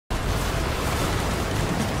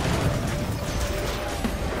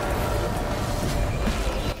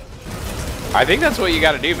I think that's what you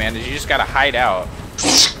gotta do, man, is you just gotta hide out.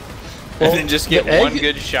 Well, and then just get one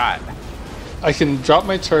good shot. I can drop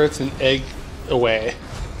my turrets and egg away.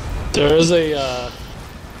 There is a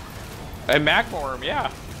magmorm,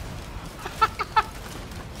 yeah.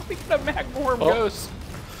 Look at the magmorm goes.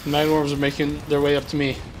 Magmorms are making their way up to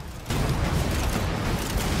me.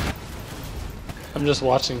 I'm just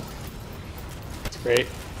watching. It's great.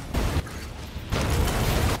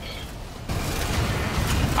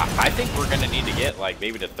 I think we're gonna need to get like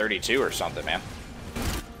maybe to 32 or something, man.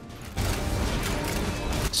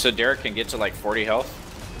 So Derek can get to like 40 health.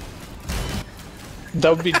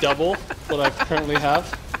 That would be double what I currently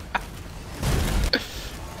have.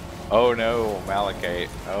 Oh no, Malachite.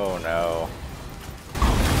 Oh no.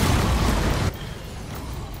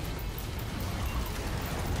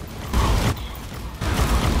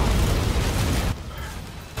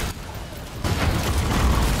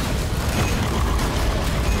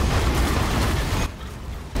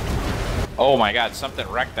 Oh my god, something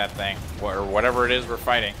wrecked that thing. Or whatever it is we're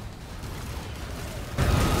fighting.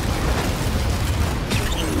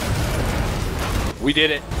 We did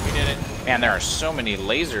it. We did it. Man, there are so many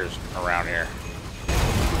lasers around here.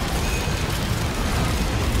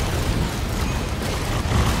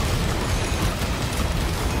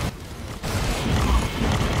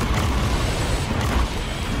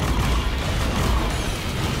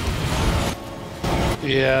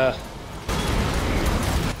 Yeah.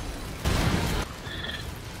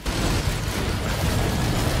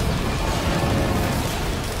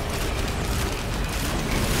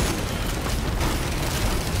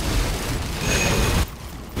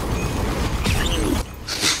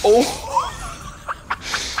 Oh!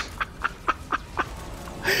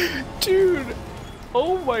 Dude!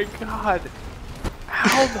 Oh my god!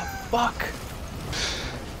 How the fuck?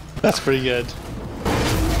 That's pretty good.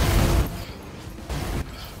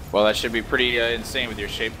 Well, that should be pretty insane with your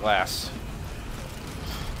shaped glass.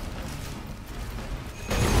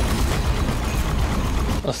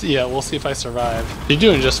 Let's see, yeah, we'll see if I survive. You're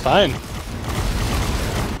doing just fine.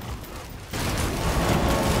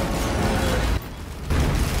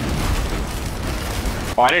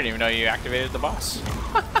 Oh, I didn't even know you activated the boss.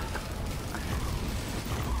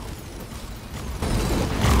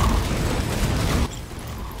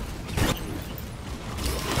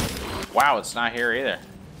 Wow, it's not here either.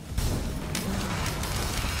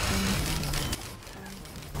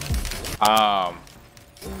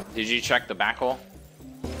 Did you check the back hole?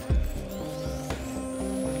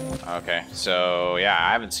 Okay, so yeah,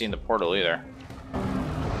 I haven't seen the portal either.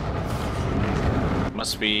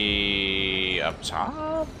 Must be up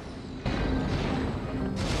top?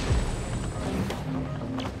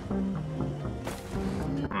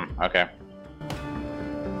 Okay.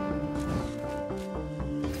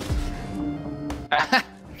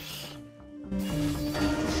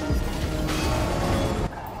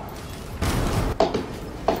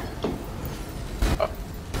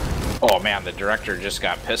 Oh man, the director just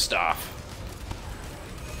got pissed off.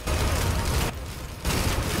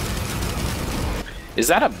 Is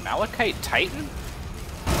that a Malachite Titan?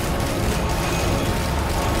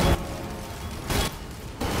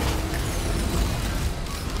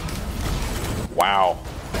 Wow.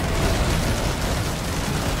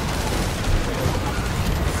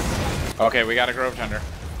 Okay, we got a Grove Tender.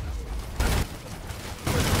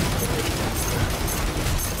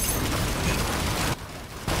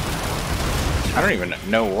 I don't even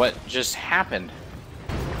know what just happened.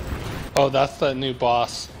 Oh, that's the new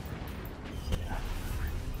boss.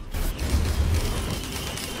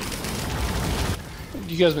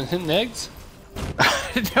 You guys been hitting eggs?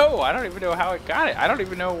 No, I don't even know how it got it. I don't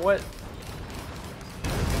even know what...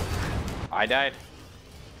 I died.